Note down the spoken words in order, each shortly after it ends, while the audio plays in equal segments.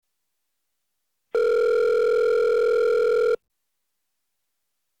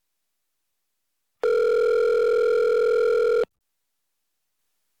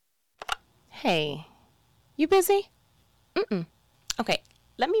Hey, you busy? Mm-mm. Okay,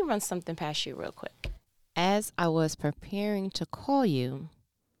 let me run something past you real quick. As I was preparing to call you,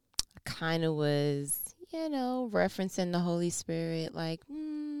 I kind of was, referencing the Holy Spirit, like,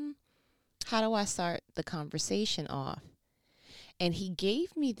 how do I start the conversation off? And he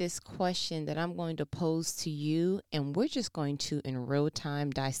gave me this question that I'm going to pose to you, and we're just going to, in real time,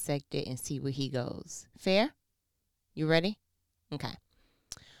 dissect it and see where he goes. Fair? You ready? Okay.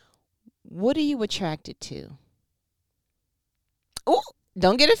 What are you attracted to? Oh,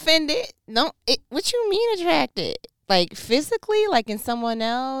 don't get offended. What you mean attracted? Like physically, like in someone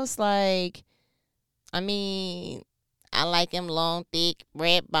else? Like, I mean, I like him long, thick,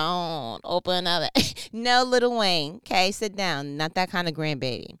 red bone, open up. No, Little Wayne. Okay, sit down. Not that kind of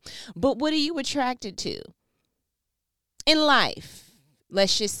grandbaby. But what are you attracted to in life?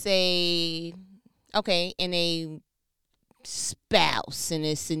 Let's just say, okay, in a spouse and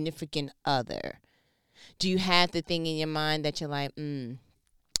a significant other. Do you have the thing in your mind that you're like,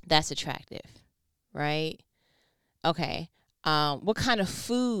 that's attractive, right? Okay. What kind of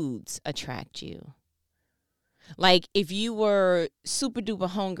foods attract you? Like if you were super duper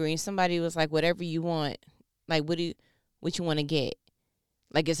hungry and somebody was like, whatever you want, like what you want to get?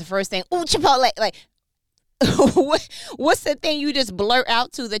 Like it's the first thing, ooh, Chipotle. Like what's the thing you just blurt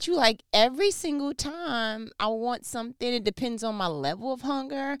out to that you like every single time I want something? It depends on my level of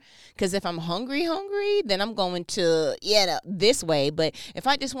hunger. Because if I'm hungry, then I'm going to, this way. But if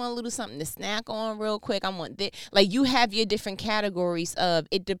I just want a little something to snack on real quick, I want this. Like you have your different categories of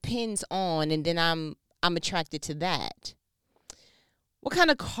it depends on, and then I'm attracted to that. What kind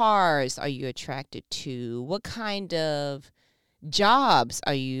of cars are you attracted to? What kind of jobs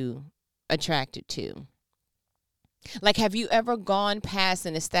are you attracted to? Like, have you ever gone past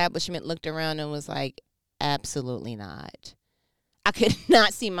an establishment, looked around, and was like, absolutely not. I could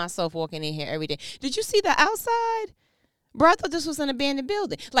not see myself walking in here every day. Did you see the outside? Bro, I thought this was an abandoned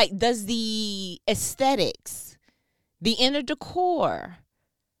building. Like, does the aesthetics, the inner decor,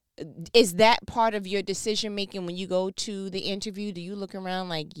 is that part of your decision making when you go to the interview? Do you look around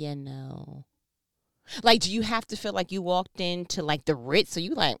like, no? Like, do you have to feel like you walked into like the Ritz? So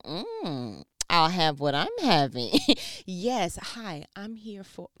you like, I'll have what I'm having. Yes, hi, I'm here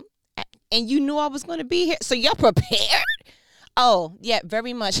for, and you knew I was going to be here, so you're prepared. Oh, yeah,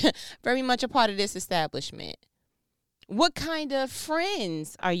 very much, very much a part of this establishment. What kind of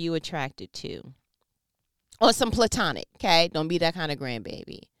friends are you attracted to? Or some platonic, okay? Don't be that kind of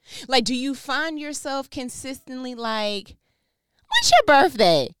grandbaby. Like, do you find yourself consistently like, when's your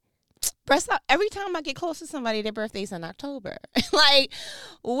birthday? Every time I get close to somebody, their birthday's in October. Like,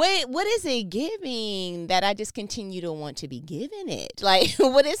 what is it giving that I just continue to want to be given it? Like,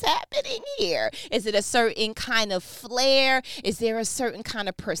 what is happening here? Is it a certain kind of flair? Is there a certain kind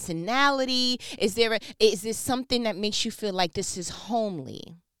of personality? Is this something that makes you feel like this is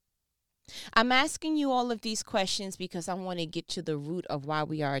homely? I'm asking you all of these questions because I want to get to the root of why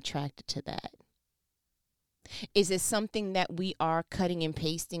we are attracted to that. Is it something that we are cutting and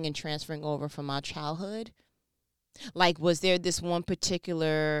pasting and transferring over from our childhood? Like, was there this one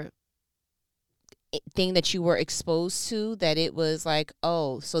particular thing that you were exposed to that it was like,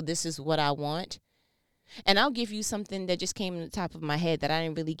 oh, so this is what I want? And I'll give you something that just came to the top of my head that I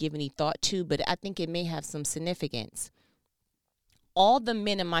didn't really give any thought to, but I think it may have some significance. All the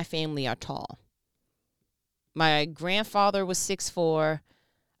men in my family are tall. My grandfather was 6'4".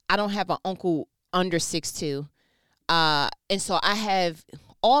 I don't have an uncle under 6'2". And so I have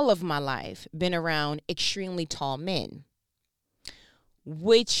all of my life been around extremely tall men,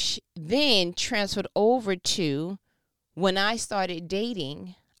 which then transferred over to when I started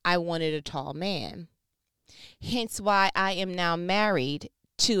dating, I wanted a tall man. Hence why I am now married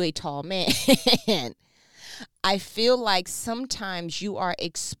to a tall man. I feel like sometimes you are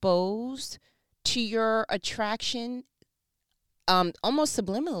exposed to your attraction almost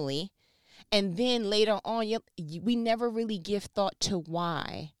subliminally. And then later on, we never really give thought to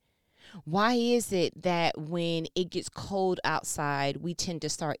why. Why is it that when it gets cold outside, we tend to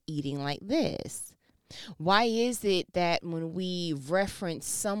start eating like this? Why is it that when we reference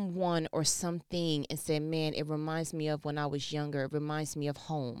someone or something and say, man, it reminds me of when I was younger, it reminds me of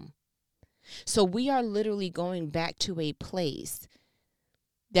home? So we are literally going back to a place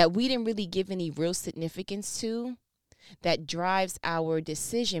that we didn't really give any real significance to, that drives our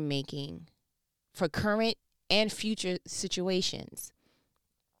decision making for current and future situations.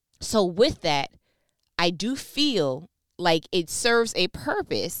 So with that, I do feel like it serves a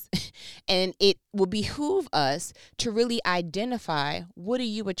purpose and it will behoove us to really identify, what are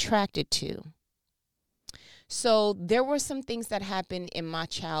you attracted to? So there were some things that happened in my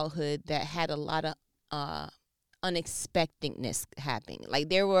childhood that had a lot of unexpectedness happening. Like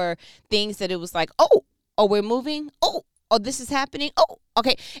there were things that it was like, oh, we're moving. Oh, this is happening. Oh,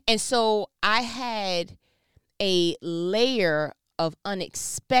 okay. And so I had a layer of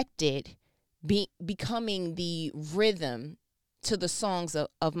unexpected becoming the rhythm to the songs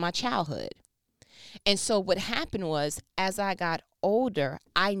of my childhood. And so what happened was, as I got older,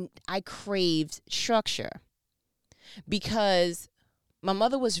 I craved structure because my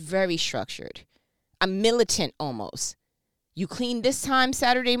mother was very structured. I'm militant almost. You clean this time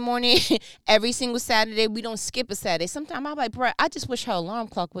Saturday morning, every single Saturday. We don't skip a Saturday. Sometimes I'm like, bro, I just wish her alarm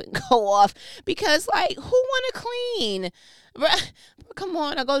clock wouldn't go off because, like, who want to clean? Bruh, come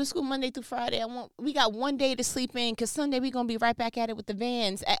on, I go to school Monday through Friday. We got one day to sleep in because Sunday we're going to be right back at it with the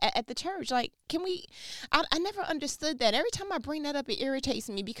vans at the church. Like, can we? I never understood that. Every time I bring that up, it irritates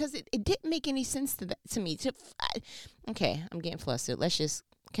me because it didn't make any sense to me. Okay, I'm getting flustered.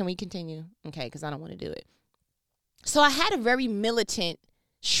 Can we continue? Okay, because I don't want to do it. So I had a very militant,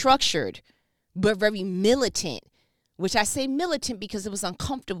 structured, but very militant, which I say militant because it was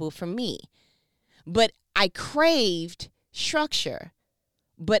uncomfortable for me. But I craved structure,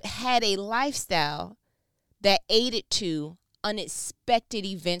 but had a lifestyle that aided to unexpected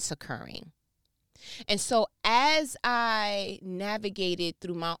events occurring. And so as I navigated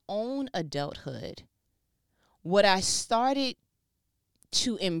through my own adulthood, what I started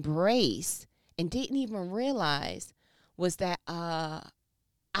to embrace and didn't even realize was that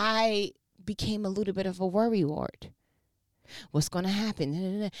I became a little bit of a worrywart. What's going to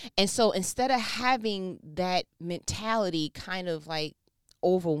happen? And so instead of having that mentality kind of like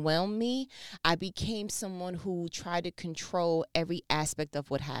overwhelm me, I became someone who tried to control every aspect of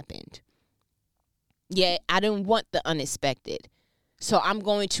what happened. Yeah, I didn't want the unexpected. So I'm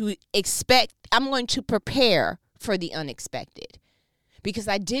going to prepare for the unexpected. Because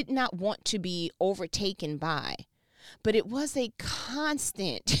I did not want to be overtaken by. But it was a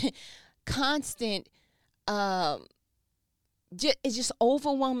constant, it's just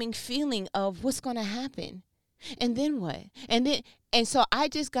overwhelming feeling of what's going to happen. And then what? And so I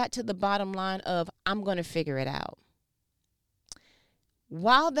just got to the bottom line of I'm going to figure it out.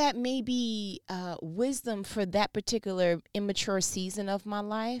 While that may be wisdom for that particular immature season of my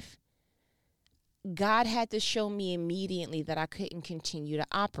life, God had to show me immediately that I couldn't continue to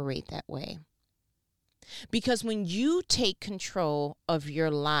operate that way. Because when you take control of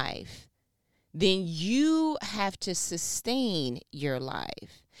your life, then you have to sustain your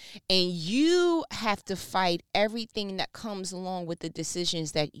life. And you have to fight everything that comes along with the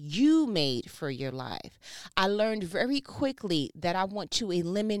decisions that you made for your life. I learned very quickly that I want to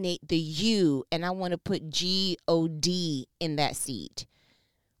eliminate the you, and I want to put God in that seat.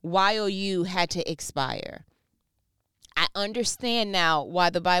 YOU had to expire. I understand now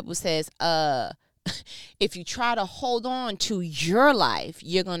why the Bible says, if you try to hold on to your life,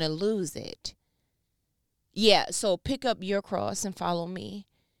 you're going to lose it. Yeah, so pick up your cross and follow me.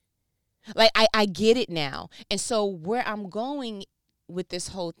 Like, I get it now. And so where I'm going with this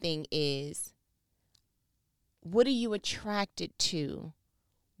whole thing is, what are you attracted to?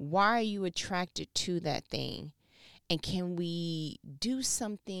 Why are you attracted to that thing? And can we do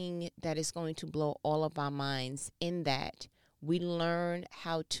something that is going to blow all of our minds in that we learn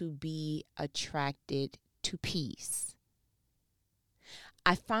how to be attracted to peace?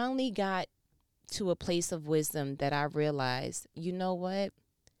 I finally got to a place of wisdom that I realized, you know what?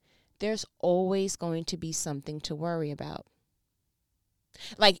 There's always going to be something to worry about.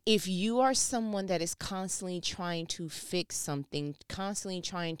 Like, if you are someone that is constantly trying to fix something, constantly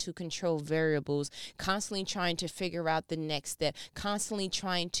trying to control variables, constantly trying to figure out the next step, constantly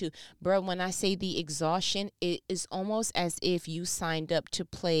trying to, bro, when I say the exhaustion, it is almost as if you signed up to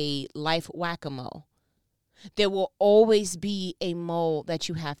play life whack-a-mole. There will always be a mole that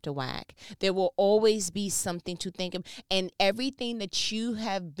you have to whack. There will always be something to think of. And everything that you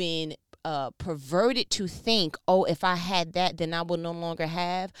have been perverted to think, oh, if I had that, then I will no longer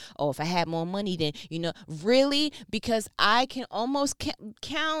have. Oh, if I had more money, then, really? Because I can almost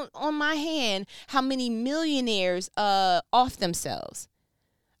count on my hand how many millionaires off themselves.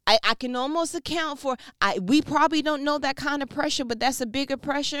 I can almost account for, we probably don't know that kind of pressure, but that's a bigger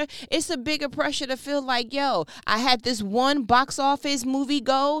pressure. It's a bigger pressure to feel like, yo, I had this one box office movie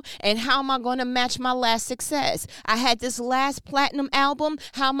go, and how am I going to match my last success? I had this last platinum album.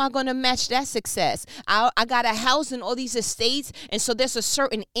 How am I going to match that success? I got a house and all these estates, and so there's a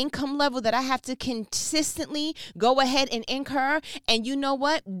certain income level that I have to consistently go ahead and incur. And you know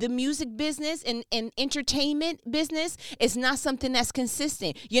what? The music business and entertainment business is not something that's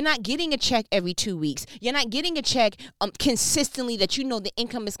consistent. You're not getting a check every 2 weeks. You're not getting a check consistently that you know the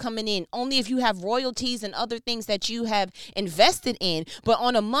income is coming in. Only if you have royalties and other things that you have invested in. But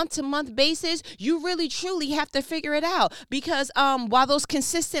on a month-to-month basis, you really truly have to figure it out, because while those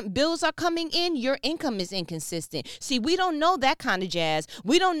consistent bills are coming in, your income is inconsistent. See, we don't know that kind of jazz.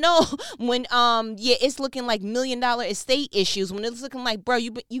 We don't know when it's looking like $1 million estate issues, when it's looking like, bro,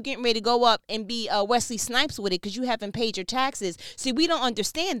 you getting ready to go up and be Wesley Snipes with it because you haven't paid your taxes. See, we don't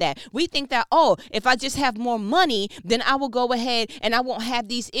understand that. We think that, oh, if I just have more money, then I will go ahead and I won't have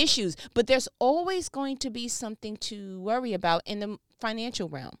these issues. But there's always going to be something to worry about in the financial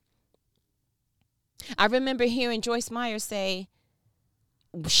realm. I remember hearing Joyce Meyer say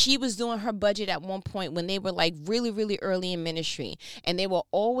she was doing her budget at one point when they were like really, really early in ministry, and they were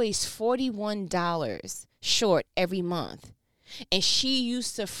always $41 short every month. And she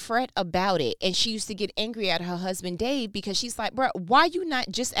used to fret about it, and she used to get angry at her husband, Dave, because she's like, bro, why you not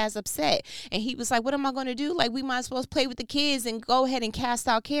just as upset? And he was like, what am I going to do? Like, we might as well play with the kids and go ahead and cast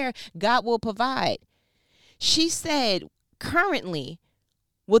out care. God will provide. She said, currently,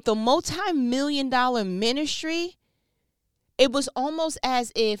 with a multi-million-dollar ministry, it was almost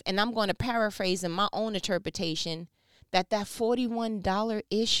as if, and I'm going to paraphrase in my own interpretation, that $41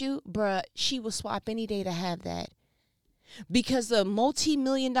 issue, bruh, she would swap any day to have that. Because the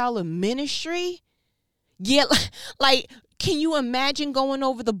multi-million-dollar ministry, yeah, like, can you imagine going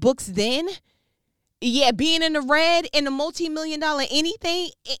over the books then? Yeah, being in the red in a multi-million-dollar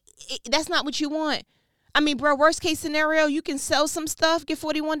anything, that's not what you want. I mean, bro, worst case scenario, you can sell some stuff, get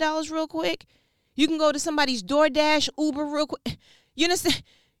 $41 real quick. You can go to somebody's DoorDash, Uber real quick. You understand?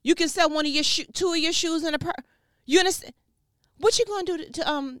 You can sell one of your two of your shoes in a You understand? What you gonna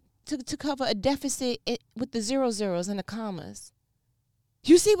do to cover a deficit with the 0 and the commas?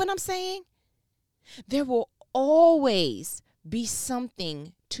 You see what I'm saying? There will always be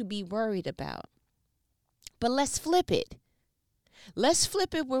something to be worried about. But let's flip it. Let's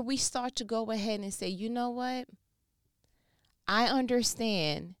flip it where we start to go ahead and say, you know what? I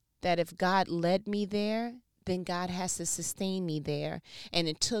understand that if God led me there, then God has to sustain me there. And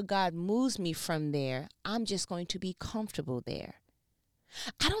until God moves me from there, I'm just going to be comfortable there.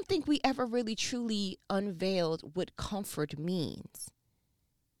 I don't think we ever really truly unveiled what comfort means.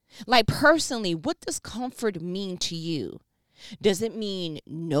 Like, personally, what does comfort mean to you? Does it mean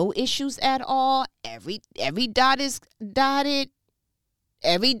no issues at all? Every dot is dotted.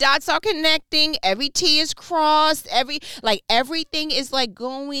 Every dots are connecting. Every T is crossed. Everything is like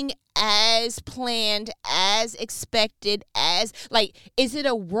going as planned, as expected, is it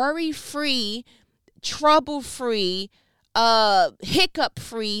a worry-free, trouble-free,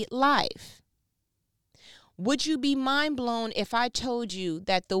 hiccup-free life? Would you be mind blown if I told you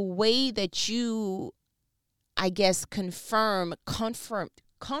that the way that you, I guess, confirm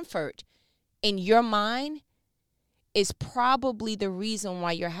comfort in your mind is probably the reason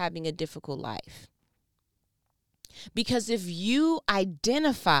why you're having a difficult life? Because if you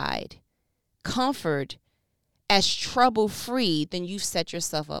identified comfort as trouble-free, then you've set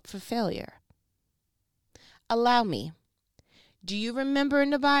yourself up for failure. Allow me. Do you remember in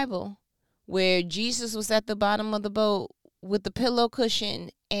the Bible where Jesus was at the bottom of the boat with the pillow cushion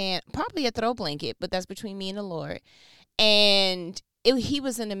and probably a throw blanket, but that's between me and the Lord, and he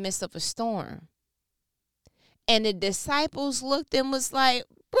was in the midst of a storm? And the disciples looked and was like,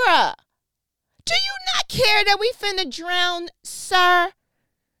 bruh, do you not care that we finna drown, sir?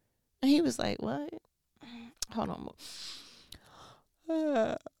 And he was like, what? Hold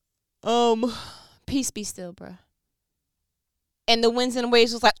on. Peace be still, bruh. And the winds and the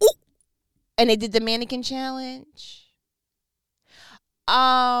waves was like, ooh. And they did the mannequin challenge.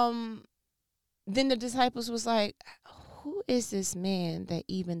 Then the disciples was like, who is this man that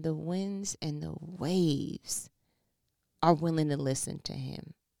even the winds and the waves are willing to listen to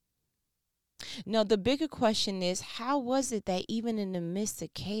him? No, the bigger question is, how was it that even in the midst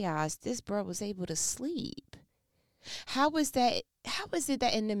of chaos, this bro was able to sleep? How is it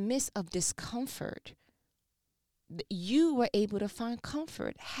that in the midst of discomfort, you were able to find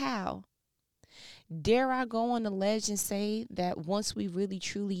comfort? How? Dare I go on the ledge and say that once we really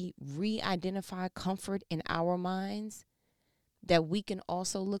truly re-identify comfort in our minds, that we can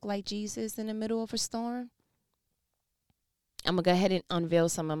also look like Jesus in the middle of a storm? I'm going to go ahead and unveil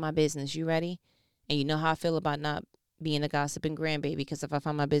some of my business. You ready? And you know how I feel about not being a gossiping grandbaby, because if I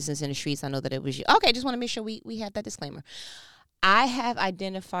find my business in the streets, I know that it was you. Okay, just want to make sure we have that disclaimer. I have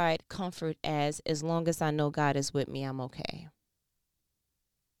identified comfort as long as I know God is with me, I'm okay.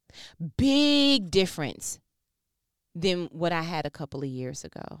 Big difference than what I had a couple of years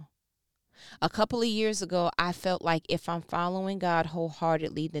ago. A couple of years ago, I felt like if I'm following God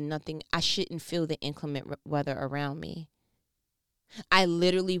wholeheartedly, then I shouldn't feel the inclement weather around me. I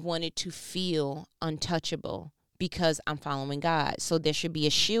literally wanted to feel untouchable because I'm following God. So there should be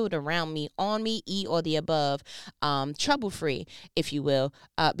a shield around me, on me, or the above, trouble free, if you will,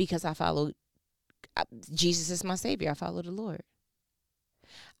 because I follow Jesus is my Savior. I follow the Lord.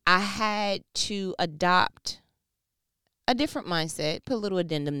 I had to adopt a different mindset, put a little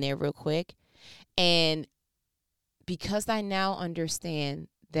addendum there real quick. And because I now understand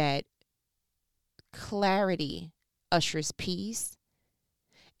that clarity ushers peace,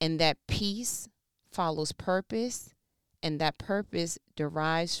 and that peace follows purpose, and that purpose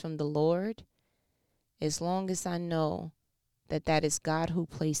derives from the Lord, as long as I know that that is God who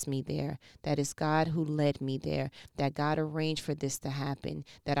placed me there, that is God who led me there, that God arranged for this to happen,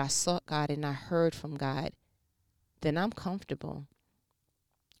 that I sought God and I heard from God, then I'm comfortable.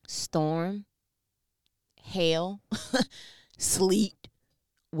 Storm, hail, sleet,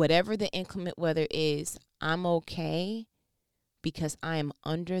 whatever the inclement weather is, I'm okay because I am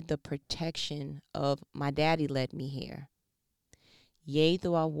under the protection of my daddy led me here. Yea,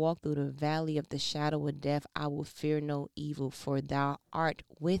 though I walk through the valley of the shadow of death, I will fear no evil, for thou art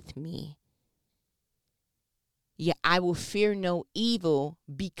with me. Yeah, I will fear no evil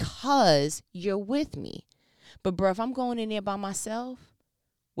because you're with me. But bro, if I'm going in there by myself,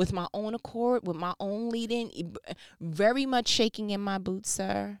 with my own accord, with my own leading, very much shaking in my boots,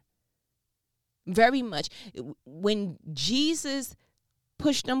 sir. Very much. When Jesus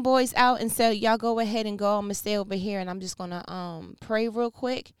pushed them boys out and said, y'all go ahead and go, I'm going to stay over here and I'm just going to pray real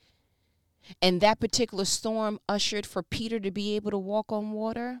quick. And that particular storm ushered for Peter to be able to walk on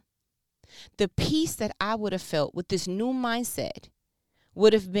water. The peace that I would have felt with this new mindset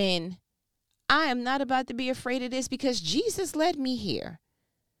would have been, I am not about to be afraid of this because Jesus led me here.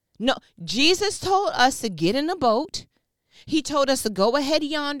 No, Jesus told us to get in a boat. He told us to go ahead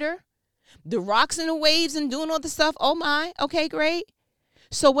yonder. The rocks and the waves and doing all the stuff. Oh my, okay, great.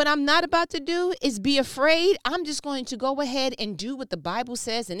 So what I'm not about to do is be afraid. I'm just going to go ahead and do what the Bible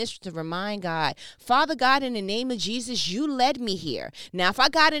says. And this is to remind God, Father God, in the name of Jesus, you led me here. Now, if I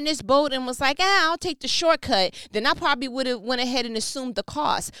got in this boat and was like, I'll take the shortcut, then I probably would have went ahead and assumed the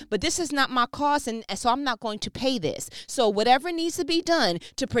cost. But this is not my cost, and so I'm not going to pay this. So whatever needs to be done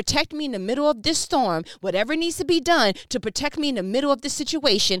to protect me in the middle of this storm, whatever needs to be done to protect me in the middle of this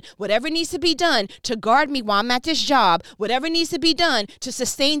situation, whatever needs to be done to guard me while I'm at this job, whatever needs to be done to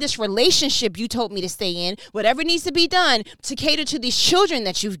sustain this relationship you told me to stay in, whatever needs to be done to cater to these children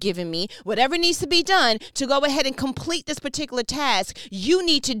that you've given me, whatever needs to be done to go ahead and complete this particular task, you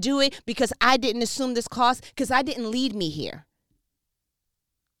need to do it because I didn't assume this cost, because I didn't lead me here.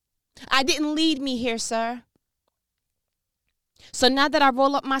 I didn't lead me here, sir. So now that I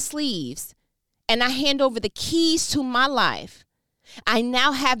roll up my sleeves and I hand over the keys to my life, I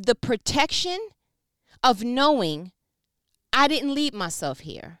now have the protection of knowing I didn't lead myself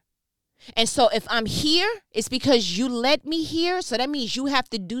here. And so if I'm here, it's because you led me here. So that means you have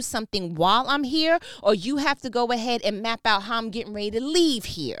to do something while I'm here, or you have to go ahead and map out how I'm getting ready to leave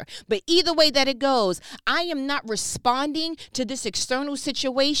here. But either way that it goes, I am not responding to this external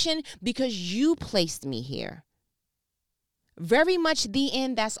situation because you placed me here. Very much the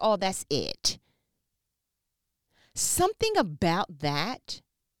end. That's all. That's it. Something about that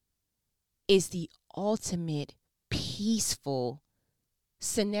is the ultimate peaceful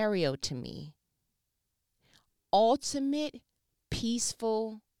scenario to me. Ultimate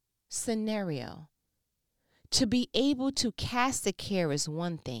peaceful scenario. To be able to cast a care is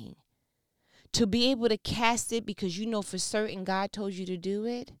one thing. To be able to cast it because you know for certain God told you to do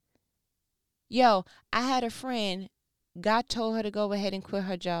it. Yo, I had a friend, God told her to go ahead and quit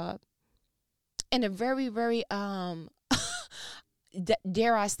her job. In a very, very,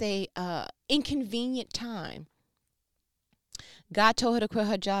 dare I say, inconvenient time. God told her to quit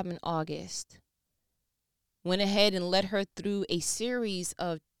her job in August. Went ahead and led her through a series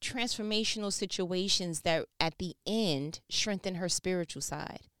of transformational situations that at the end strengthened her spiritual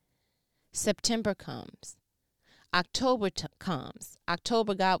side. September comes. October comes.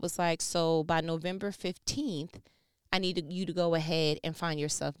 October, God was like, so by November 15th, I need you to go ahead and find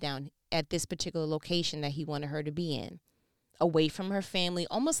yourself down at this particular location that he wanted her to be in. Away from her family,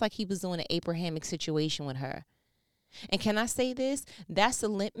 almost like he was doing an Abrahamic situation with her. And can I say this? That's the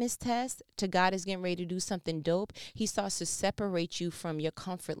litmus test to God is getting ready to do something dope. He starts to separate you from your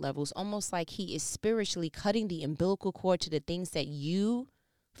comfort levels, almost like he is spiritually cutting the umbilical cord to the things that you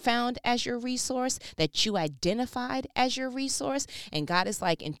found as your resource, that you identified as your resource. And God is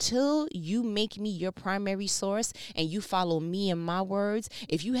like, until you make me your primary source and you follow me and my words,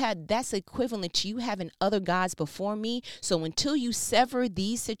 if you had, that's equivalent to you having other gods before me. So until you sever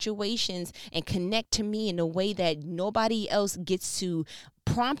these situations and connect to me in a way that nobody else gets to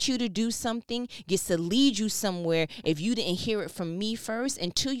prompt you to do something, gets to lead you somewhere, if you didn't hear it from me first,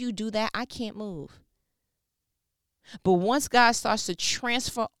 until you do that, I can't move. But once God starts to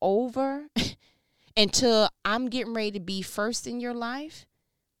transfer over until I'm getting ready to be first in your life,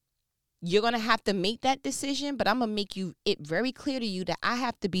 you're going to have to make that decision. But I'm going to make it very clear to you that I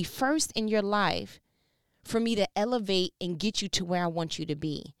have to be first in your life for me to elevate and get you to where I want you to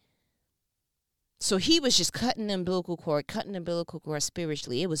be. So he was just cutting the umbilical cord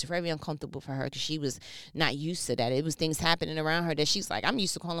spiritually. It was very uncomfortable for her because she was not used to that. It was things happening around her that she's like, I'm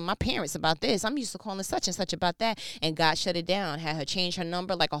used to calling my parents about this. I'm used to calling such and such about that. And God shut it down, had her change her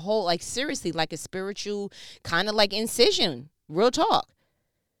number like a whole, like seriously, like a spiritual kind of like incision, real talk.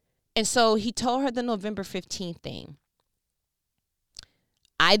 And so he told her the November 15th thing.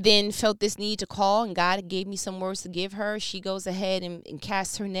 I then felt this need to call, and God gave me some words to give her. She goes ahead and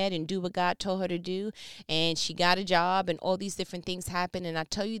casts her net and do what God told her to do. And she got a job, and all these different things happened. And I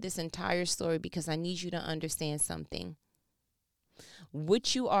tell you this entire story because I need you to understand something.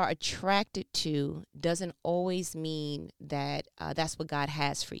 What you are attracted to doesn't always mean that that's what God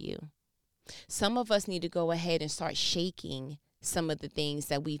has for you. Some of us need to go ahead and start shaking some of the things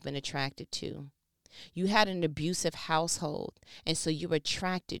that we've been attracted to. You had an abusive household, and so you're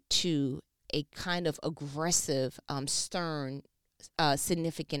attracted to a kind of aggressive, stern,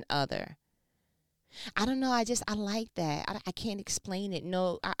 significant other. I don't know. I like that. I can't explain it.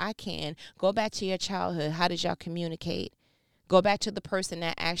 No, I can. Go back to your childhood. How did y'all communicate? Go back to the person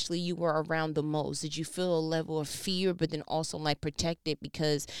that actually you were around the most. Did you feel a level of fear, but then also like protected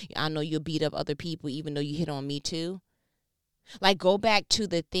because I know you'll beat up other people even though you hit on me too? Like, go back to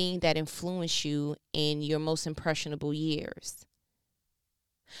the thing that influenced you in your most impressionable years.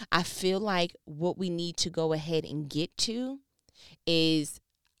 I feel like what we need to go ahead and get to is,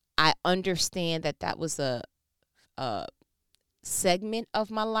 I understand that was a segment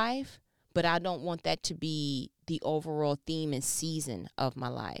of my life, but I don't want that to be the overall theme and season of my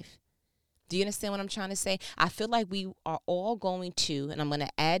life. Do you understand what I'm trying to say? I feel like we are all going to, and I'm going to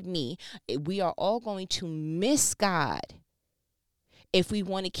add me, we are all going to miss God if we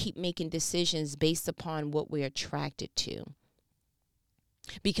want to keep making decisions based upon what we're attracted to.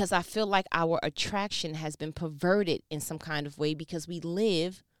 Because I feel like our attraction has been perverted in some kind of way because we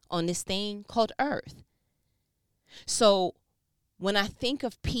live on this thing called earth. So when I think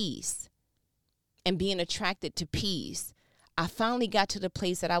of peace and being attracted to peace, I finally got to the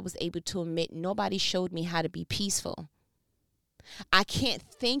place that I was able to admit nobody showed me how to be peaceful. I can't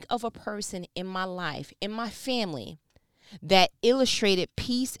think of a person in my life, in my family, that illustrated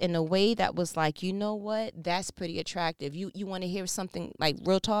peace in a way that was like, you know what, that's pretty attractive. You want to hear something like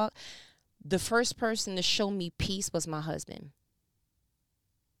real talk? The first person to show me peace was my husband.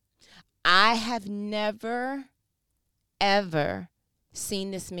 I have never, ever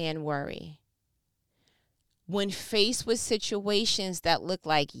seen this man worry. When faced with situations that look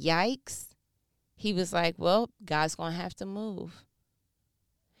like yikes, he was like, well, God's going to have to move.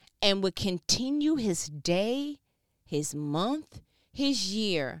 And would continue his day, his month, his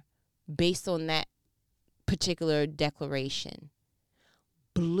year, based on that particular declaration.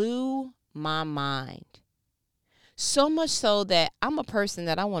 Blew my mind. So much so that I'm a person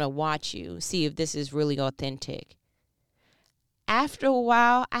that I want to watch you, see if this is really authentic. After a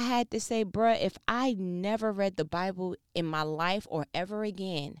while, I had to say, bruh, if I never read the Bible in my life or ever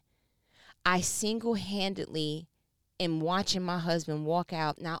again, I single-handedly am watching my husband walk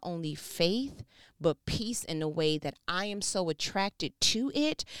out not only faith, but peace in a way that I am so attracted to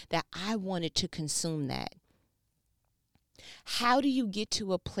it that I wanted to consume that. How do you get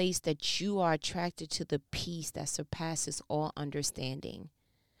to a place that you are attracted to the peace that surpasses all understanding?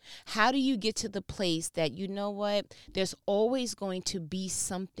 How do you get to the place that, you know what, there's always going to be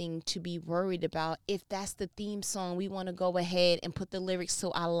something to be worried about if that's the theme song we want to go ahead and put the lyrics to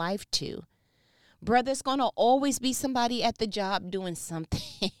our life to? Brother, there's going to always be somebody at the job doing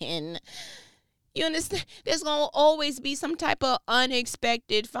something. You understand? There's going to always be some type of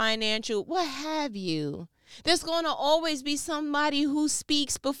unexpected financial, what have you. There's going to always be somebody who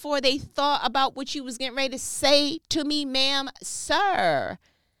speaks before they thought about what you was getting ready to say to me, ma'am, sir.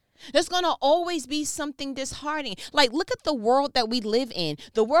 There's going to always be something disheartening. Like, look at the world that we live in.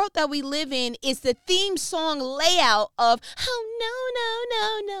 The world that we live in is the theme song layout of, oh, no,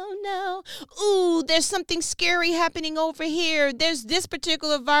 no, no, no, no. Ooh, ooh, there's something scary happening over here. There's this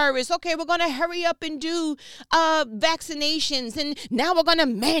particular virus. Okay, we're going to hurry up and do vaccinations. And now we're going to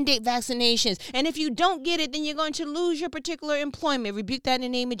mandate vaccinations. And if you don't get it, then you're going to lose your particular employment. Rebuke that in the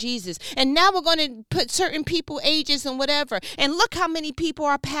name of Jesus. And now we're going to put certain people ages and whatever. And look how many people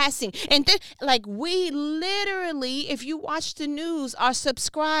are passing. And then, like, we literally, if you watch the news, are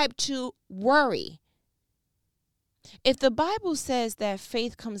subscribed to worry. If the Bible says that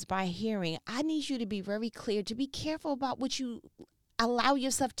faith comes by hearing, I need you to be very clear, to be careful about what you allow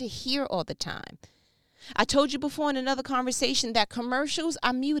yourself to hear all the time. I told you before in another conversation that commercials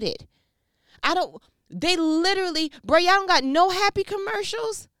are muted. They literally, bro, y'all don't got no happy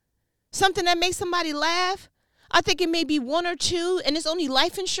commercials? Something that makes somebody laugh? I think it may be one or two, and it's only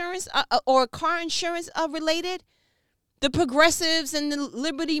life insurance or car insurance related. The Progressives and the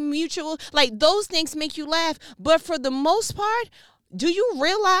Liberty Mutual, like those things make you laugh. But for the most part, do you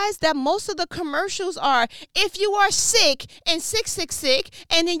realize that most of the commercials are, if you are sick and sick,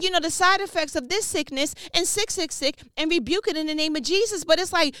 and then, the side effects of this sickness and sick, and rebuke it in the name of Jesus. But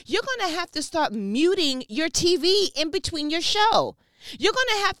it's like, you're going to have to start muting your TV in between your show. You're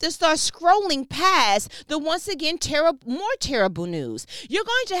going to have to start scrolling past the, once again, more terrible news. You're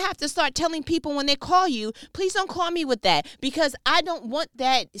going to have to start telling people when they call you, please don't call me with that, because I don't want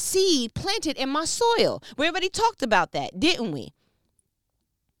that seed planted in my soil. We already talked about that, didn't we?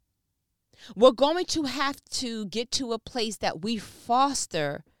 We're going to have to get to a place that we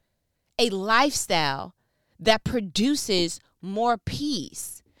foster a lifestyle that produces more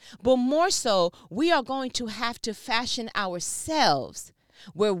peace. But more so, we are going to have to fashion ourselves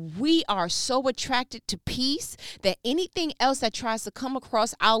where we are so attracted to peace that anything else that tries to come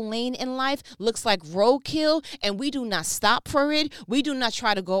across our lane in life looks like roadkill, and we do not stop for it. We do not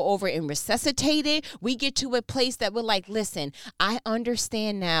try to go over and resuscitate it. We get to a place that we're like, listen, I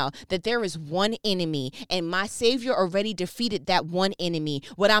understand now that there is one enemy, and my Savior already defeated that one enemy.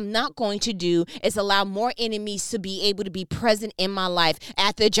 What I'm not going to do is allow more enemies to be able to be present in my life,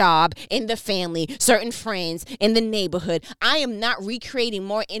 at the job, in the family, certain friends, in the neighborhood. I am not recreating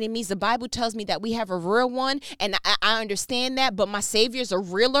more enemies. The Bible tells me that we have a real one, and I understand that, but my Savior is a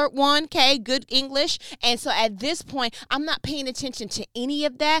realer one, okay? Good English. And so at this point, I'm not paying attention to any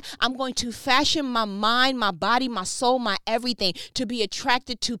of that. I'm going to fashion my mind, my body, my soul, my everything to be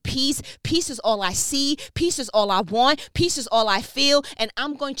attracted to peace. Peace is all I see. Peace is all I want. Peace is all I feel. And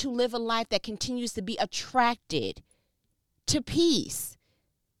I'm going to live a life that continues to be attracted to peace.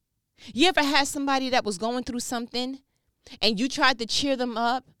 You ever had somebody that was going through something and you tried to cheer them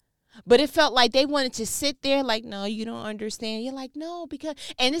up, but it felt like they wanted to sit there like, no, you don't understand. You're like, no, because,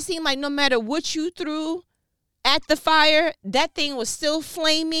 and it seemed like no matter what you threw at the fire, that thing was still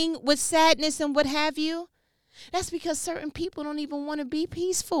flaming with sadness and what have you. That's because certain people don't even want to be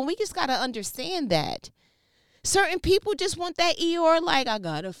peaceful. We just got to understand that. Certain people just want that Eeyore, like, I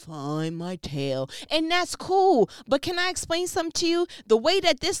gotta find my tail. And that's cool. But can I explain something to you? The way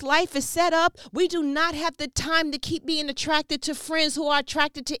that this life is set up, we do not have the time to keep being attracted to friends who are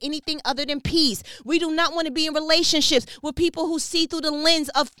attracted to anything other than peace. We do not want to be in relationships with people who see through the lens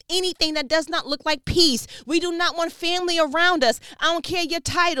of anything that does not look like peace. We do not want family around us. I don't care your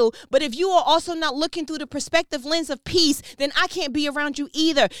title, but if you are also not looking through the perspective lens of peace, then I can't be around you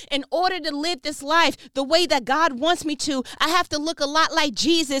either. In order to live this life the way that God wants me to, I have to look a lot like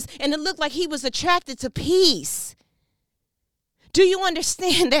Jesus, and it looked like he was attracted to peace. Do you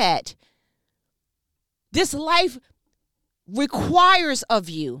understand that? This life requires of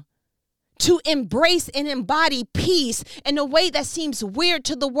you to embrace and embody peace in a way that seems weird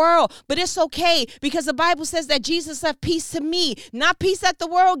to the world. But it's okay, because the Bible says that Jesus left peace to me, not peace that the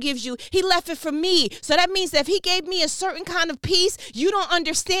world gives you. He left it for me. So that means that if he gave me a certain kind of peace, you don't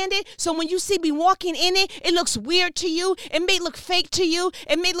understand it. So when you see me walking in it, it looks weird to you. It may look fake to you.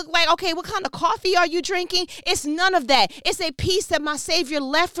 It may look like, okay, what kind of coffee are you drinking? It's none of that. It's a peace that my Savior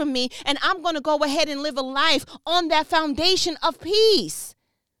left for me, and I'm going to go ahead and live a life on that foundation of peace.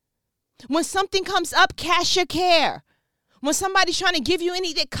 When something comes up, cast your care. When somebody's trying to give you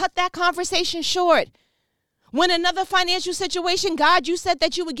anything, cut that conversation short. When another financial situation, God, you said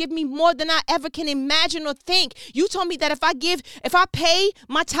that you would give me more than I ever can imagine or think. You told me that if I pay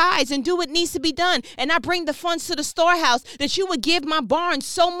my tithes and do what needs to be done, and I bring the funds to the storehouse, that you would give my barn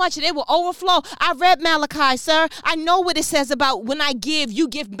so much that it will overflow. I read Malachi, sir. I know what it says about when I give, you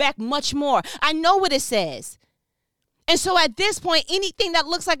give back much more. I know what it says. And so at this point, anything that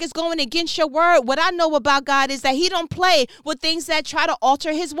looks like it's going against your word, what I know about God is that he don't play with things that try to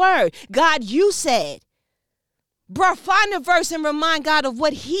alter his word. God, you said. Bro, find a verse and remind God of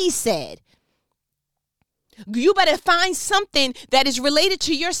what he said. You better find something that is related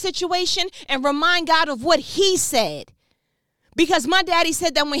to your situation and remind God of what he said. Because my daddy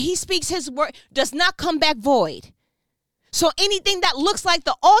said that when he speaks, his word does not come back void. So anything that looks like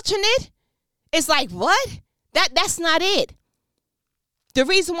the alternate is like, what? That's not it. The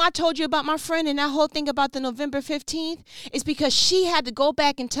reason why I told you about my friend and that whole thing about the November 15th is because she had to go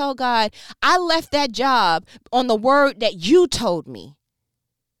back and tell God, I left that job on the word that you told me.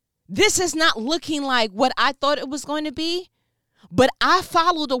 This is not looking like what I thought it was going to be, but I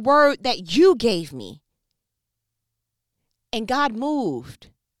followed the word that you gave me. And God moved.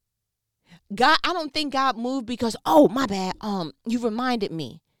 I don't think God moved because, oh, my bad, you reminded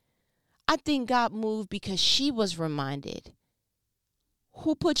me. I think God moved because she was reminded.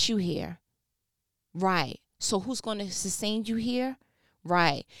 Who put you here? Right. So who's going to sustain you here?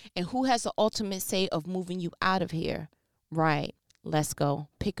 Right. And who has the ultimate say of moving you out of here? Right. Let's go.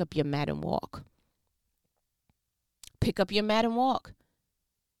 Pick up your mat and walk. Pick up your mat and walk.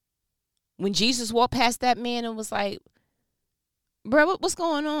 When Jesus walked past that man and was like, bro, what's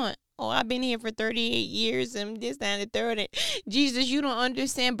going on? Oh, I've been here for 38 years and this, that, and the third. And Jesus, you don't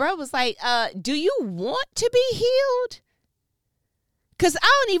understand. Bro was like, do you want to be healed? Because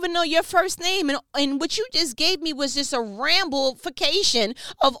I don't even know your first name. And what you just gave me was just a ramification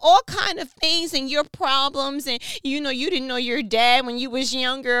of all kind of things and your problems. And, you didn't know your dad when you was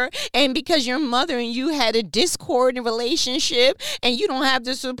younger. And because your mother and you had a discord in relationship and you don't have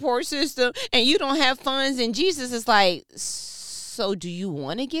the support system and you don't have funds. And Jesus is like, so do you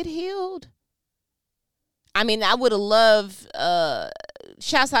want to get healed? I mean, I would have loved,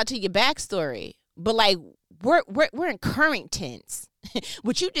 shouts out to your backstory. But like, we're in current tense.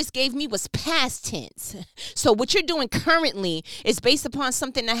 What you just gave me was past tense. So what you're doing currently is based upon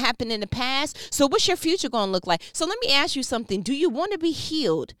something that happened in the past. So what's your future going to look like? So let me ask you something. Do you want to be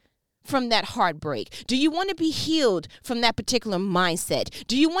healed from that heartbreak? Do you want to be healed from that particular mindset?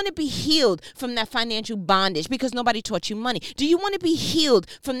 Do you want to be healed from that financial bondage because nobody taught you money? Do you want to be healed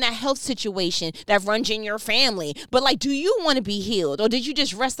from that health situation that runs in your family? But like, do you want to be healed? Or did you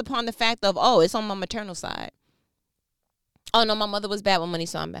just rest upon the fact of, oh, it's on my maternal side? Oh, no, my mother was bad with money,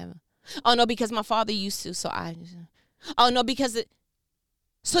 so I'm bad. Oh, no, because my father used to, so I. Oh, no, because it.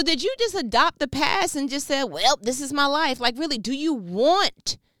 So did you just adopt the past and just say, well, this is my life? Like, really, do you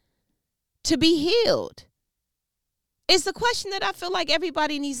want to be healed? It's the question that I feel like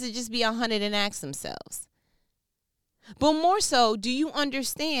everybody needs to just be 100 and ask themselves. But more so, do you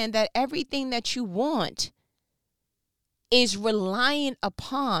understand that everything that you want is reliant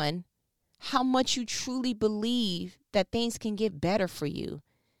upon how much you truly believe that things can get better for you,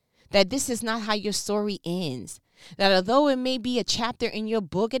 that this is not how your story ends, that although it may be a chapter in your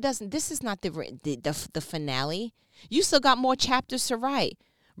book, this is not the finale. You still got more chapters to write.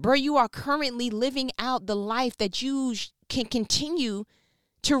 Bro, you are currently living out the life that you can continue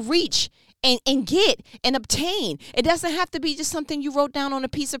to reach and get and obtain. It doesn't have to be just something you wrote down on a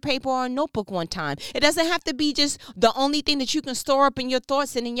piece of paper or a notebook one time. It doesn't have to be just the only thing that you can store up in your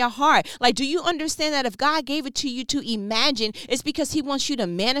thoughts and in your heart. Like, do you understand that if God gave it to you to imagine, it's because he wants you to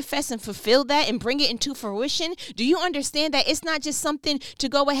manifest and fulfill that and bring it into fruition? Do you understand that it's not just something to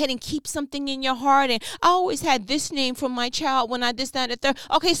go ahead and keep something in your heart? And I always had this name for my child when I this, that, and the third.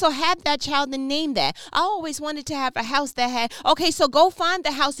 Okay, so have that child and name that. I always wanted to have a house that had, okay, so go find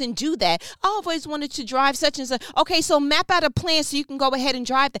the house and do that. I always wanted to drive such and such. Okay, so map out a plan so you can go ahead and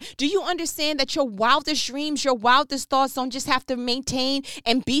drive that. Do you understand that your wildest dreams, your wildest thoughts don't just have to maintain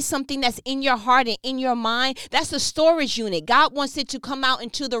and be something that's in your heart and in your mind? That's a storage unit. God wants it to come out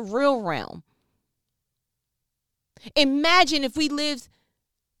into the real realm. Imagine if we lived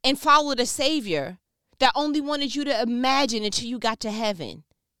and followed a Savior that only wanted you to imagine until you got to heaven.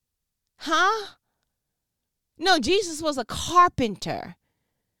 Huh? No, Jesus was a carpenter,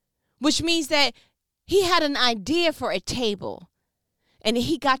 which means that he had an idea for a table, and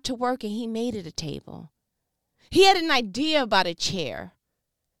he got to work and he made it a table. He had an idea about a chair,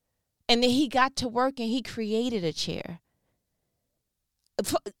 and then he got to work and he created a chair.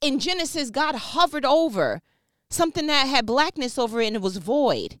 In Genesis, God hovered over something that had blackness over it and it was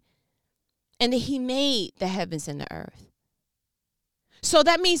void, and then he made the heavens and the earth. So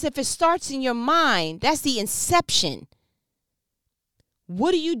that means if it starts in your mind, that's the inception.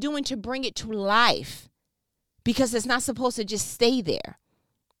 What are you doing to bring it to life? Because it's not supposed to just stay there.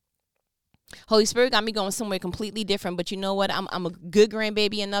 Holy Spirit got me going somewhere completely different. But you know what? I'm a good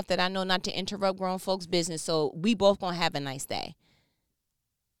grandbaby enough that I know not to interrupt grown folks' business. So we both going to have a nice day.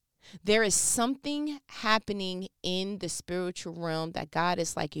 There is something happening in the spiritual realm that God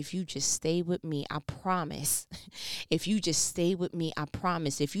is like, if you just stay with me, I promise. If you just stay with me, I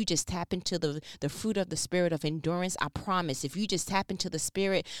promise. If you just tap into the fruit of the spirit of endurance, I promise. If you just tap into the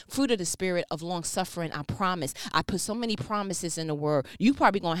fruit of the spirit of long suffering, I promise. I put so many promises in the word. You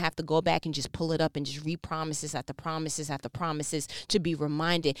probably going to have to go back and just pull it up and just read promises after promises after promises to be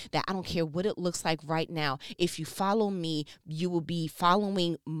reminded that I don't care what it looks like right now. If you follow me, you will be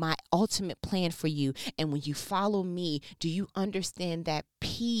following my ultimate plan for you. And when you follow me, do you understand that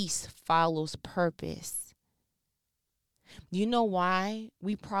peace follows purpose? You know why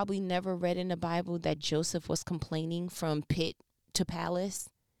we probably never read in the Bible that Joseph was complaining from pit to palace?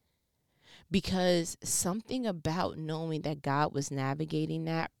 Because something about knowing that God was navigating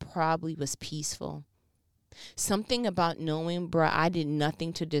that probably was peaceful. Something about knowing, bruh, I did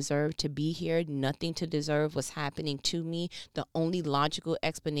nothing to deserve to be here. Nothing to deserve what's happening to me. The only logical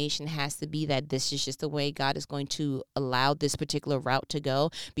explanation has to be that this is just the way God is going to allow this particular route to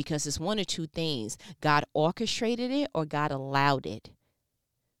go, because it's one or two things. God orchestrated it or God allowed it.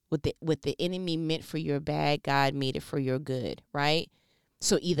 What the enemy meant for your bad, God made it for your good, right?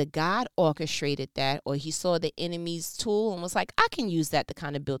 So either God orchestrated that or he saw the enemy's tool and was like, I can use that to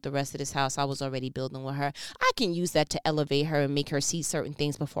kind of build the rest of this house I was already building with her. I can use that to elevate her and make her see certain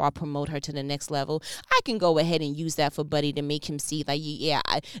things before I promote her to the next level. I can go ahead and use that for Buddy to make him see like,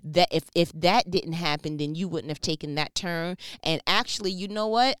 that if that didn't happen, then you wouldn't have taken that turn. And actually, you know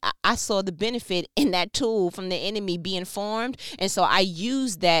what? I saw the benefit in that tool from the enemy being formed. And so I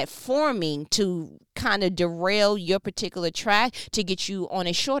used that forming to kind of derail your particular track to get you on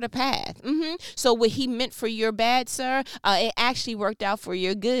a shorter path. So what he meant for your bad, sir, it actually worked out for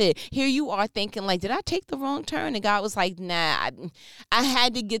your good. Here you are thinking like, did I take the wrong turn? And God was like, nah, I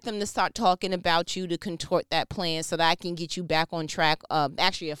had to get them to start talking about you to contort that plan so that I can get you back on track,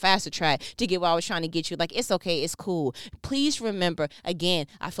 actually a faster track to get where I was trying to get you. Like, it's okay. It's cool. Please remember, again,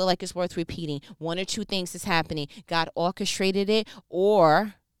 I feel like it's worth repeating. One or two things is happening. God orchestrated it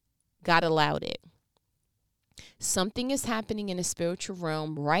or God allowed it. Something is happening in the spiritual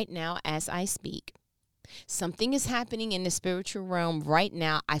realm right now as I speak. Something is happening in the spiritual realm right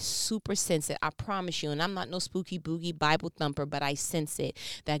now. I super sense it. I promise you. And I'm not no spooky boogie Bible thumper, but I sense it.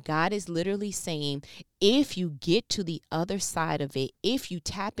 That God is literally saying, if you get to the other side of it, if you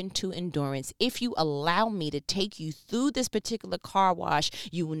tap into endurance, if you allow me to take you through this particular car wash,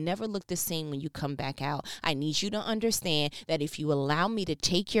 you will never look the same when you come back out. I need you to understand that if you allow me to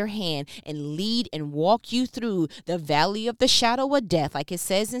take your hand and lead and walk you through the valley of the shadow of death, like it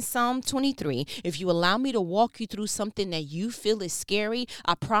says in Psalm 23, if you allow me to walk you through something that you feel is scary,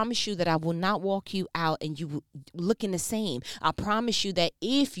 I promise you that I will not walk you out and you looking the same. I promise you that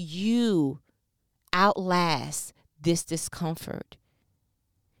if you outlast this discomfort,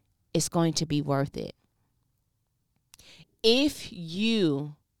 it's going to be worth it. If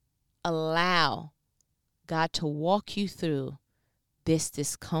you allow God to walk you through this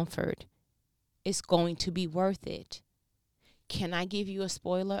discomfort, it's going to be worth it. Can I give you a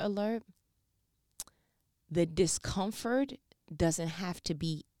spoiler alert? The discomfort doesn't have to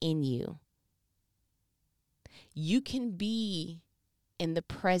be in you. You can be in the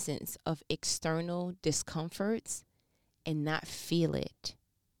presence of external discomforts and not feel it.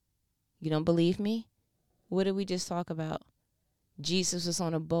 You don't believe me? What did we just talk about? Jesus was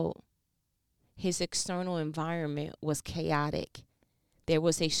on a boat. His external environment was chaotic. There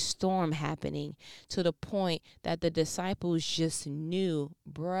was a storm happening to the point that the disciples just knew,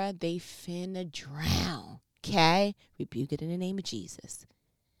 bruh, they finna drown. Okay? Rebuke it in the name of Jesus.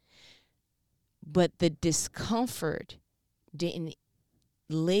 But the discomfort didn't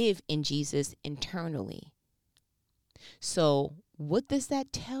live in Jesus internally. So what does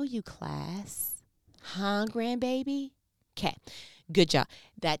that tell you, class? Huh, grandbaby? Okay, good job.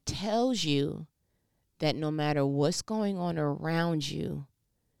 That tells you that no matter what's going on around you,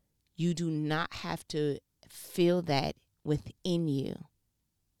 you do not have to feel that within you.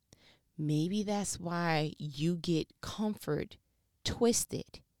 Maybe that's why you get comfort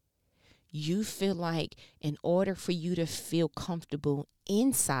twisted. You feel like in order for you to feel comfortable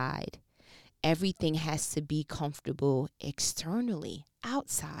inside, everything has to be comfortable externally,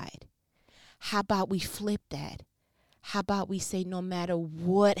 outside. How about we flip that? How about we say, no matter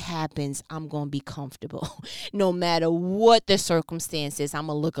what happens, I'm going to be comfortable. No matter what the circumstances, I'm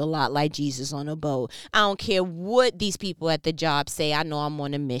going to look a lot like Jesus on a boat. I don't care what these people at the job say. I know I'm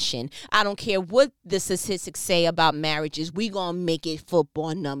on a mission. I don't care what the statistics say about marriages. We going to make it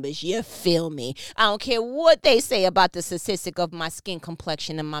football numbers. You feel me? I don't care what they say about the statistic of my skin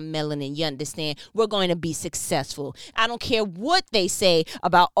complexion and my melanin. You understand? We're going to be successful. I don't care what they say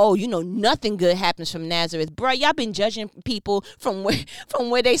about, oh, nothing good happens from Nazareth. Bro, y'all been judging people from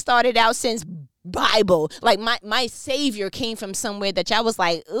where they started out since Bible. Like my savior came from somewhere that y'all was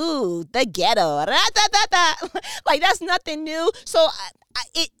like, ooh, the ghetto. Like that's nothing new. So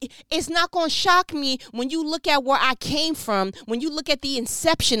it's not going to shock me when you look at where I came from, when you look at the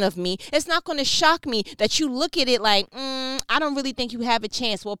inception of me. It's not going to shock me that you look at it like, I don't really think you have a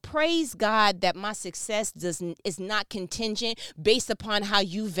chance. Well, praise God that my success is not contingent based upon how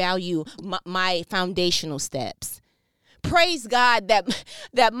you value my foundational steps. Praise God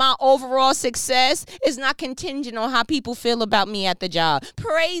that my overall success is not contingent on how people feel about me at the job.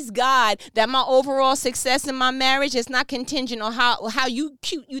 Praise God that my overall success in my marriage is not contingent on how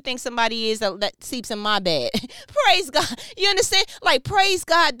cute you think somebody is that sleeps in my bed. Praise God. You understand? Like, praise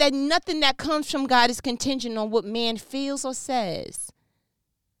God that nothing that comes from God is contingent on what man feels or says.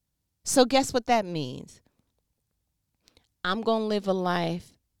 So guess what that means? I'm going to live a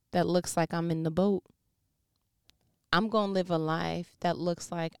life that looks like I'm in the boat. I'm going to live a life that looks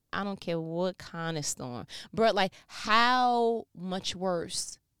like I don't care what kind of storm. But like, how much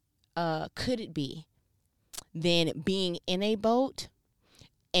worse could it be than being in a boat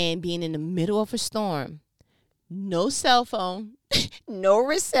and being in the middle of a storm? No cell phone, no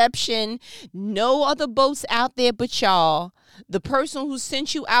reception, no other boats out there but y'all. The person who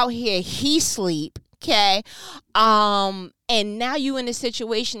sent you out here, he sleep. Okay. And now you in a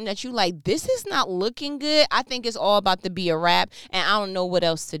situation that you like, this is not looking good. I think it's all about to be a wrap and I don't know what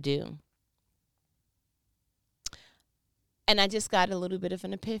else to do. And I just got a little bit of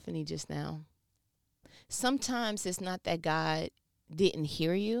an epiphany just now. Sometimes it's not that God didn't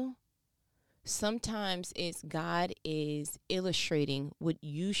hear you. Sometimes it's God is illustrating what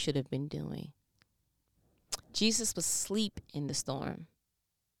you should have been doing. Jesus was asleep in the storm.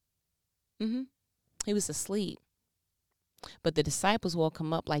 He was asleep. But the disciples woke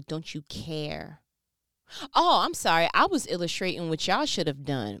him up like, don't you care? Oh, I'm sorry. I was illustrating what y'all should have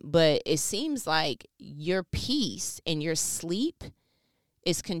done. But it seems like your peace and your sleep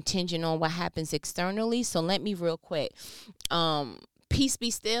is contingent on what happens externally. So let me real quick. Peace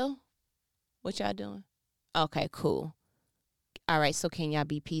be still. What y'all doing? Okay, cool. All right. So can y'all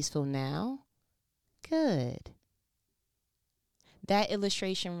be peaceful now? Good. That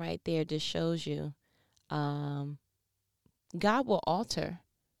illustration right there just shows you God will alter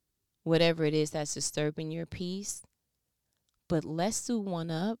whatever it is that's disturbing your peace. But let's do one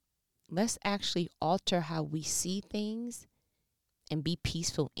up. Let's actually alter how we see things and be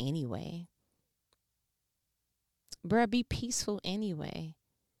peaceful anyway. Bruh, be peaceful anyway.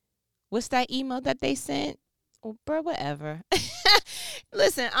 What's that email that they sent? Oh, bruh, whatever.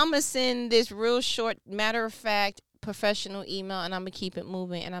 Listen, I'm going to send this real short, matter of fact, professional email, and I'm going to keep it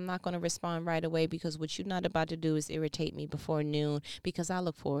moving, and I'm not going to respond right away because what you're not about to do is irritate me before noon because I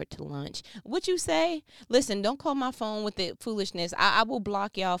look forward to lunch. What you say? Listen, don't call my phone with the foolishness. I will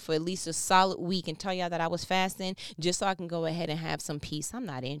block y'all for at least a solid week and tell y'all that I was fasting just so I can go ahead and have some peace. I'm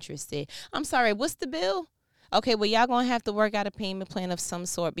not interested. I'm sorry. What's the bill? Okay, well, y'all going to have to work out a payment plan of some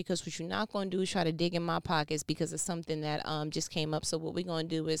sort because what you're not going to do is try to dig in my pockets because it's something that just came up. So what we're going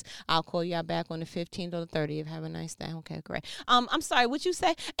to do is I'll call y'all back on the 15th or the 30th. Have a nice day. Okay, great. I'm sorry, what you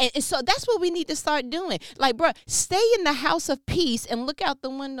say? And so that's what we need to start doing. Like, bro, stay in the house of peace and look out the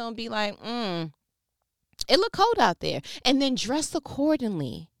window and be like, it look cold out there. And then dress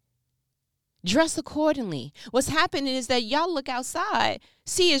accordingly. Dress accordingly. What's happening is that y'all look outside,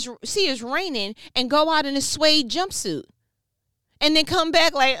 see it's raining, and go out in a suede jumpsuit. And then come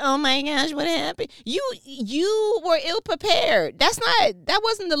back like, oh my gosh, what happened? You were ill prepared. That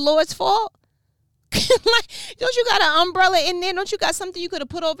wasn't the Lord's fault. Like, don't you got an umbrella in there? Don't you got something you could have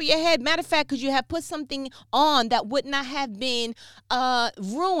put over your head? Matter of fact, could you have put something on that would not have been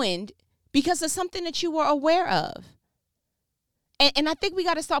ruined because of something that you were aware of? And I think we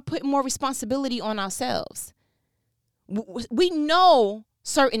got to start putting more responsibility on ourselves. We know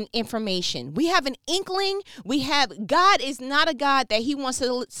certain information. We have an inkling. God is not a God that he wants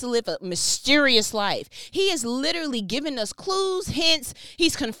to live a mysterious life. He is literally giving us clues, hints.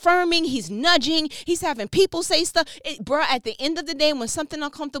 He's confirming. He's nudging. He's having people say stuff. Bro, at the end of the day, when something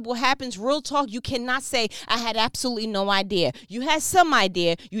uncomfortable happens, real talk, you cannot say, I had absolutely no idea. You had some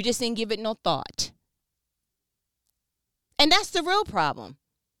idea. You just didn't give it no thought. And that's the real problem.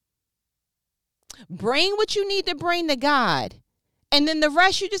 Bring what you need to bring to God. And then the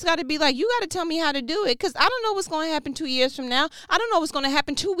rest, you just got to be like, you got to tell me how to do it, because I don't know what's going to happen 2 years from now. I don't know what's going to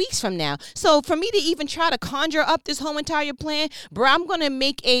happen 2 weeks from now. So for me to even try to conjure up this whole entire plan, bro, I'm going to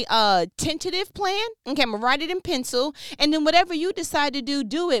make a tentative plan. Okay, I'm going to write it in pencil. And then whatever you decide to do,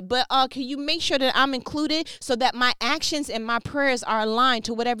 do it. But can you make sure that I'm included so that my actions and my prayers are aligned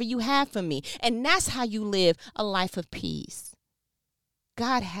to whatever you have for me? And that's how you live a life of peace.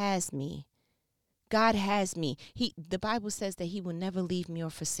 God has me. God has me. The Bible says that he will never leave me or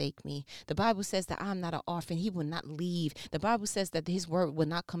forsake me. The Bible says that I'm not an orphan. He will not leave. The Bible says that his word will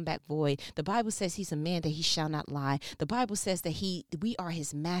not come back void. The Bible says he's a man that he shall not lie. The Bible says that we are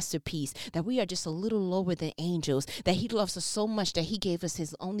his masterpiece, that we are just a little lower than angels, that he loves us so much that he gave us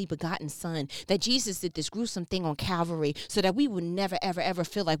his only begotten son, that Jesus did this gruesome thing on Calvary so that we would never, ever, ever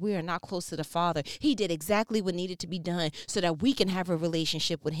feel like we are not close to the Father. He did exactly what needed to be done so that we can have a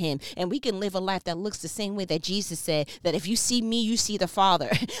relationship with him and we can live a life that looks the same way that Jesus said, that if you see me, you see the Father.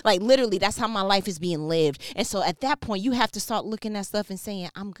 Like literally, that's how my life is being lived. And so at that point, you have to start looking at stuff and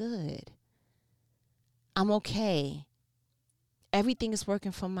saying, I'm good. I'm okay. Everything is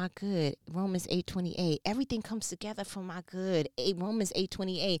working for my good. Romans 8:28. Everything comes together for my good. Romans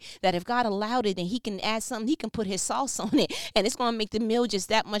 8:28. That if God allowed it, then he can add something. He can put his sauce on it, and it's going to make the meal just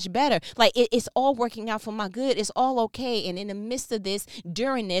that much better. Like it's all working out for my good. It's all okay. And in the midst of this,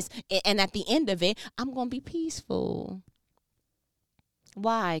 during this, and at the end of it, I'm going to be peaceful.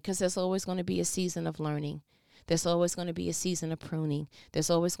 Why? Because there's always going to be a season of learning. There's always going to be a season of pruning.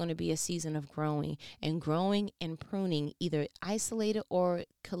 There's always going to be a season of growing. And growing and pruning, either isolated or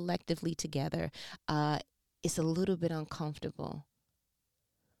collectively together, it's a little bit uncomfortable.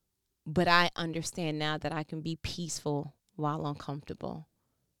 But I understand now that I can be peaceful while uncomfortable.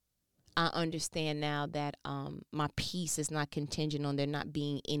 I understand now that my peace is not contingent on there not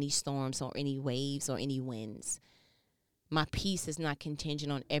being any storms or any waves or any winds. My peace is not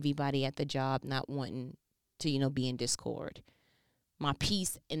contingent on everybody at the job not wanting to, be in discord. My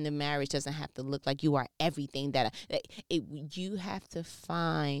peace in the marriage doesn't have to look like you are everything you have to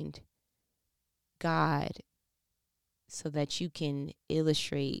find God so that you can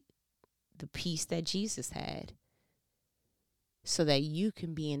illustrate the peace that Jesus had, so that you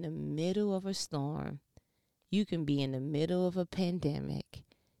can be in the middle of a storm. You can be in the middle of a pandemic.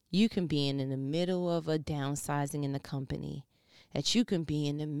 You can be in the middle of a downsizing in the company, that you can be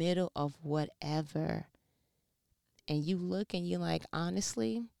in the middle of whatever. And you look and you're like,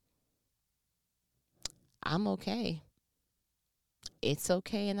 honestly, I'm okay. It's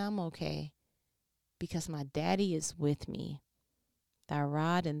okay and I'm okay because my daddy is with me. Thy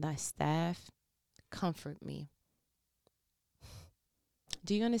rod and thy staff comfort me.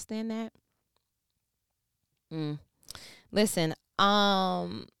 Do you understand that? Listen, I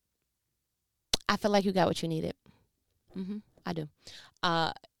feel like you got what you needed. I do.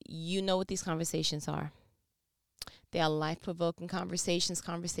 You know what these conversations are. They are life-provoking conversations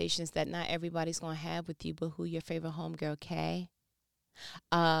that not everybody's going to have with you, but who your favorite homegirl, Kay.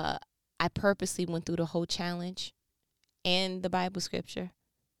 I purposely went through the whole challenge and the Bible scripture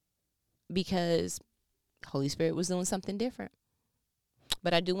because Holy Spirit was doing something different.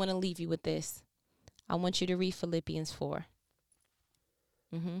 But I do want to leave you with this. I want you to read Philippians 4.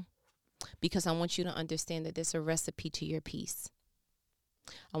 Because I want you to understand that there's a recipe to your peace.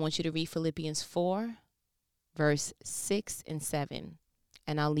 I want you to read Philippians 4. Verse 6 and 7,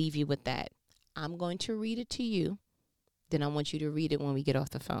 and I'll leave you with that. I'm going to read it to you. Then I want you to read it when we get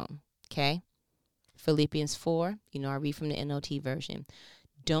off the phone, okay? Philippians 4, I read from the NLT version.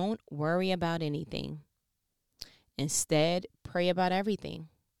 Don't worry about anything. Instead, pray about everything.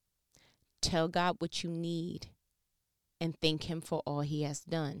 Tell God what you need and thank him for all he has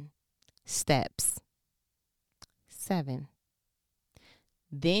done. Steps 7.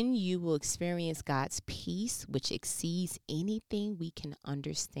 Then you will experience God's peace, which exceeds anything we can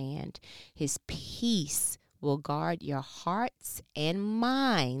understand. His peace will guard your hearts and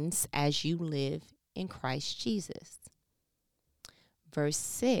minds as you live in Christ Jesus. Verse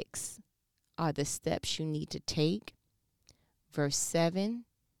 6 are the steps you need to take. Verse 7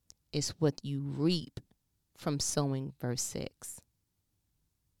 is what you reap from sowing verse 6.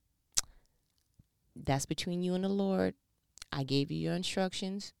 That's between you and the Lord. I gave you your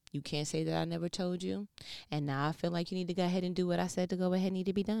instructions. You can't say that I never told you. And now I feel like you need to go ahead and do what I said to go ahead and need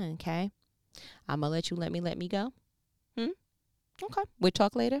to be done, okay? I'm going to let you let me go. Okay. We'll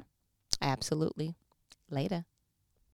talk later. Absolutely. Later.